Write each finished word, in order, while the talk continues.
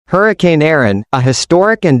Hurricane ERIN, a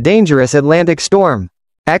historic and dangerous Atlantic storm.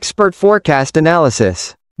 Expert forecast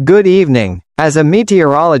analysis. Good evening. As a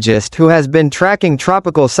meteorologist who has been tracking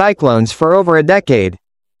tropical cyclones for over a decade,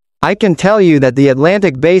 I can tell you that the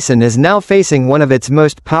Atlantic Basin is now facing one of its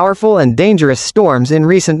most powerful and dangerous storms in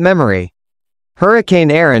recent memory.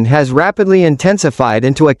 Hurricane ERIN has rapidly intensified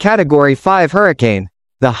into a Category 5 hurricane,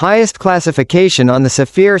 the highest classification on the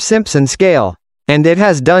Saffir-Simpson scale, and it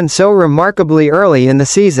has done so remarkably early in the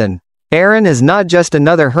season. ERIN is not just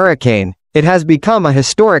another hurricane, it has become a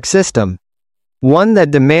historic system. One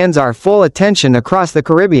that demands our full attention across the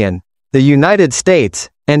Caribbean, the United States,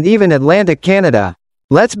 and even Atlantic Canada.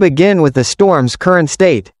 Let's begin with the storm's current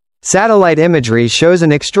state. Satellite imagery shows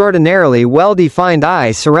an extraordinarily well-defined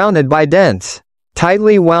eye surrounded by dense,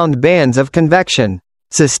 tightly wound bands of convection.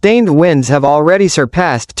 Sustained winds have already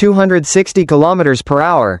surpassed 260 km per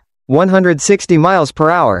hour, 160 miles per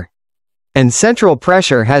hour. And central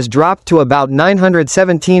pressure has dropped to about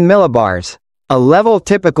 917 millibars, a level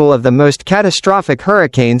typical of the most catastrophic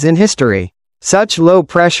hurricanes in history. Such low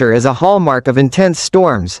pressure is a hallmark of intense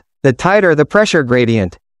storms. The tighter the pressure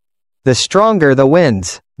gradient, the stronger the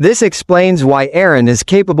winds. This explains why ERIN is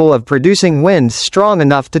capable of producing winds strong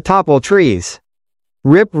enough to topple trees,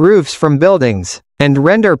 rip roofs from buildings, and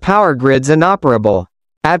render power grids inoperable.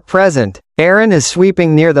 At present, ERIN is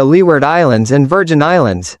sweeping near the Leeward Islands and Virgin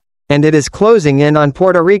Islands, and it is closing in on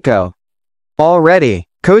Puerto Rico. Already,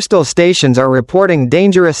 coastal stations are reporting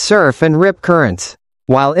dangerous surf and rip currents,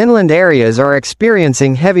 while inland areas are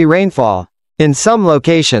experiencing heavy rainfall. In some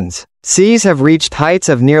locations, seas have reached heights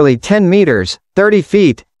of nearly 10 meters, 30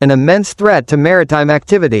 feet, an immense threat to maritime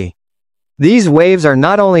activity. These waves are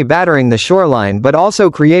not only battering the shoreline but also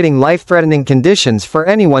creating life-threatening conditions for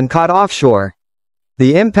anyone caught offshore.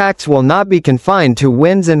 The impacts will not be confined to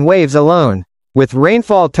winds and waves alone, with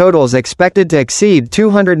rainfall totals expected to exceed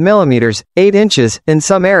 200 millimeters, 8 inches, in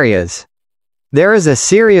some areas. There is a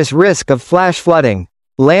serious risk of flash flooding,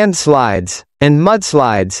 landslides, and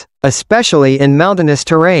mudslides, especially in mountainous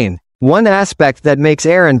terrain. One aspect that makes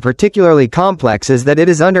ERIN particularly complex is that it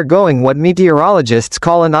is undergoing what meteorologists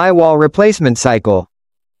call an eyewall replacement cycle.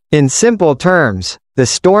 In simple terms, the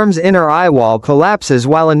storm's inner eyewall collapses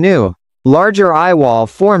while a new, larger eyewall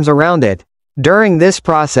forms around it. During this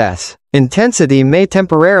process, intensity may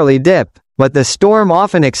temporarily dip, but the storm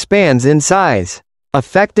often expands in size,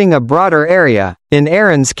 affecting a broader area. In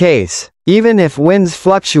ERIN's case, even if winds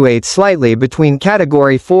fluctuate slightly between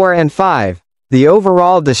Category 4 and 5, the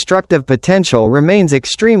overall destructive potential remains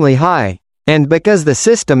extremely high. And because the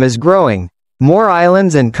system is growing, more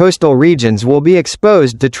islands and coastal regions will be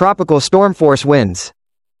exposed to tropical storm-force winds,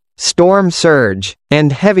 storm surge,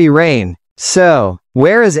 and heavy rain. So,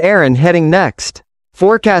 where is ERIN heading next?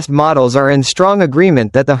 Forecast models are in strong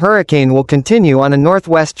agreement that the hurricane will continue on a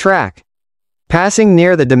northwest track, passing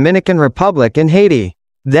near the Dominican Republic and Haiti,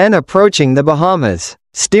 then approaching the Bahamas.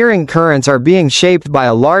 Steering currents are being shaped by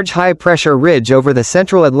a large high-pressure ridge over the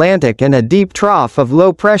central Atlantic and a deep trough of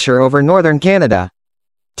low pressure over northern Canada.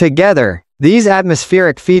 Together, these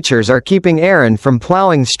atmospheric features are keeping ERIN from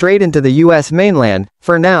plowing straight into the U.S. mainland,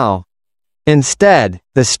 for now. Instead,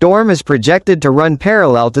 the storm is projected to run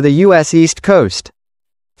parallel to the U.S. East Coast,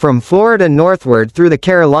 from Florida northward through the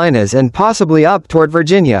Carolinas and possibly up toward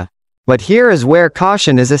Virginia. But here is where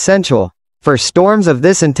caution is essential. For storms of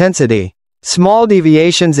this intensity, small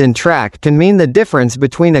deviations in track can mean the difference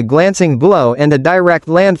between a glancing blow and a direct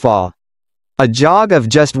landfall. A jog of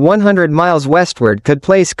just 100 miles westward could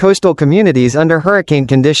place coastal communities under hurricane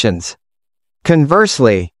conditions.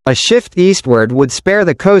 Conversely, a shift eastward would spare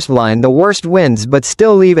the coastline the worst winds but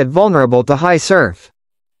still leave it vulnerable to high surf,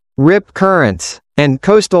 rip currents, and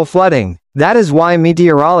coastal flooding. That is why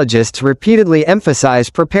meteorologists repeatedly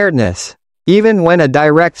emphasize preparedness, even when a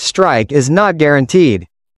direct strike is not guaranteed.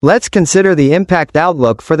 Let's consider the impact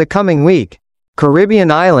outlook for the coming week.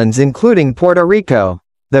 Caribbean islands including Puerto Rico,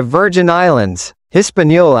 the Virgin Islands,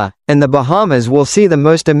 Hispaniola, and the Bahamas will see the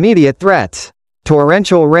most immediate threats.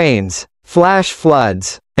 Torrential rains, flash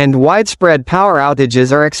floods, and widespread power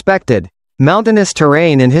outages are expected. Mountainous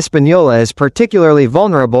terrain in Hispaniola is particularly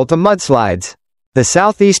vulnerable to mudslides. The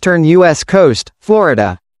southeastern U.S. coast,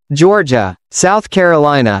 Florida, Georgia, South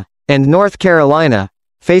Carolina, and North Carolina,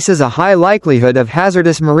 faces a high likelihood of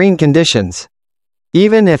hazardous marine conditions.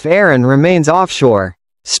 Even if ERIN remains offshore,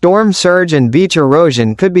 storm surge and beach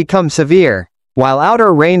erosion could become severe, while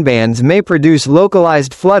outer rain bands may produce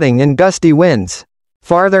localized flooding and gusty winds.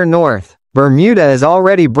 Farther north, Bermuda is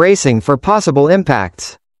already bracing for possible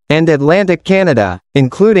impacts, and Atlantic Canada,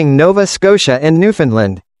 including Nova Scotia and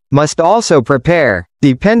Newfoundland, must also prepare,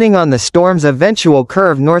 depending on the storm's eventual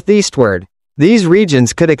curve northeastward. These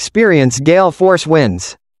regions could experience gale-force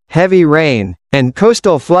winds, heavy rain, and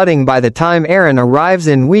coastal flooding by the time ERIN arrives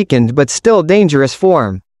in weakened but still dangerous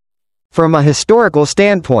form. From a historical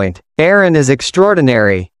standpoint, ERIN is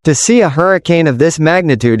extraordinary. To see a hurricane of this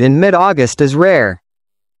magnitude in mid-August is rare.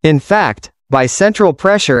 In fact, by central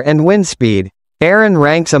pressure and wind speed, ERIN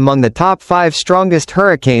ranks among the top 5 strongest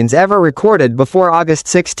hurricanes ever recorded before August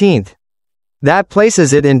 16. That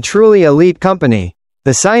places it in truly elite company.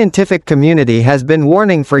 The scientific community has been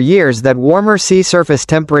warning for years that warmer sea surface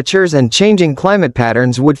temperatures and changing climate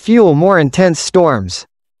patterns would fuel more intense storms.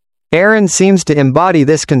 ERIN seems to embody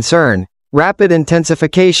this concern: rapid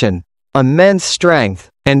intensification, immense strength,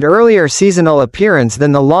 and earlier seasonal appearance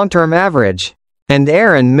than the long-term average. And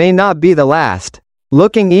ERIN may not be the last.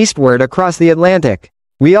 Looking eastward across the Atlantic,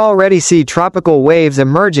 we already see tropical waves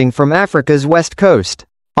emerging from Africa's west coast,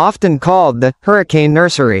 often called the hurricane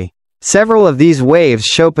nursery. Several of these waves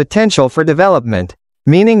show potential for development,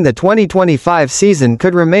 meaning the 2025 season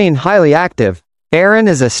could remain highly active. ERIN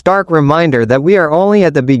is a stark reminder that we are only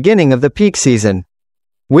at the beginning of the peak season,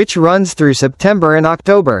 which runs through September and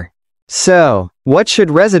October. So, what should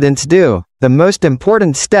residents do? The most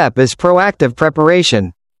important step is proactive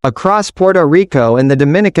preparation. Across Puerto Rico and the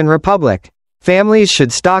Dominican Republic, families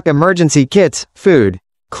should stock emergency kits, food,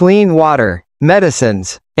 clean water,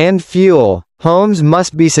 medicines, and fuel. Homes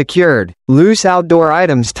must be secured, loose outdoor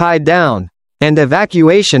items tied down, and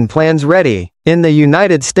evacuation plans ready. In the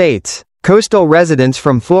United States, coastal residents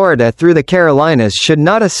from Florida through the Carolinas should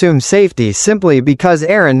not assume safety simply because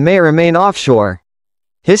ERIN may remain offshore.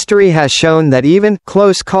 History has shown that even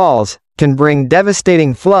close calls can bring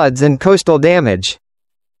devastating floods and coastal damage.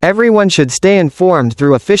 Everyone should stay informed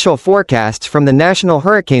through official forecasts from the National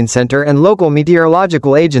Hurricane Center and local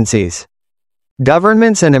meteorological agencies.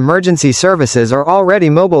 Governments and emergency services are already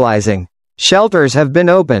mobilizing. Shelters have been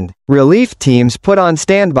opened, relief teams put on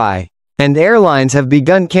standby, and airlines have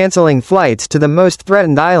begun canceling flights to the most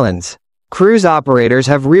threatened islands. Cruise operators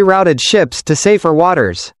have rerouted ships to safer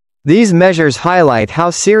waters. These measures highlight how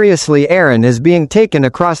seriously ERIN is being taken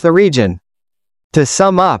across the region. To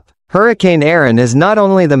sum up, Hurricane ERIN is not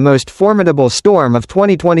only the most formidable storm of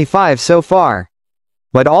 2025 so far,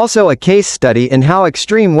 but also a case study in how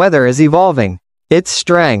extreme weather is evolving. Its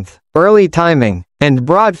strength, early timing, and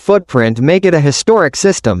broad footprint make it a historic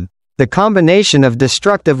system. The combination of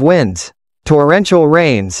destructive winds, torrential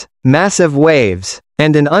rains, massive waves,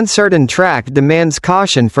 and an uncertain track demands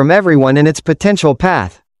caution from everyone in its potential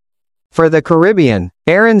path. For the Caribbean,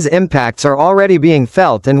 ERIN's impacts are already being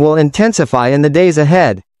felt and will intensify in the days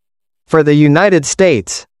ahead. For the United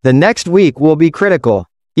States, the next week will be critical.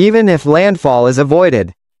 Even if landfall is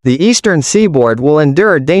avoided, the eastern seaboard will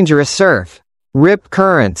endure dangerous surf, rip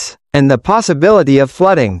currents, and the possibility of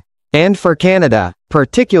flooding. And for Canada,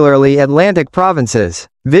 particularly Atlantic provinces,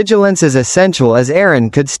 vigilance is essential as ERIN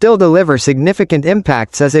could still deliver significant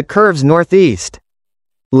impacts as it curves northeast.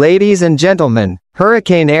 Ladies and gentlemen,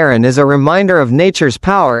 Hurricane ERIN is a reminder of nature's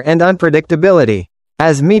power and unpredictability.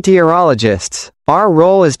 As meteorologists, our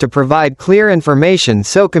role is to provide clear information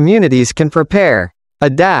so communities can prepare,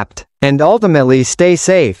 adapt, and ultimately stay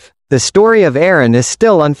safe. The story of ERIN is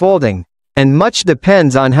still unfolding, and much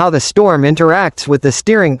depends on how the storm interacts with the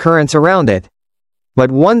steering currents around it. But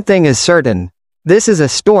one thing is certain: this is a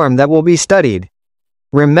storm that will be studied,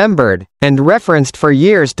 remembered, and referenced for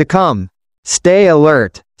years to come. Stay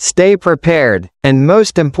alert, stay prepared, and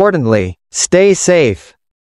most importantly, stay safe.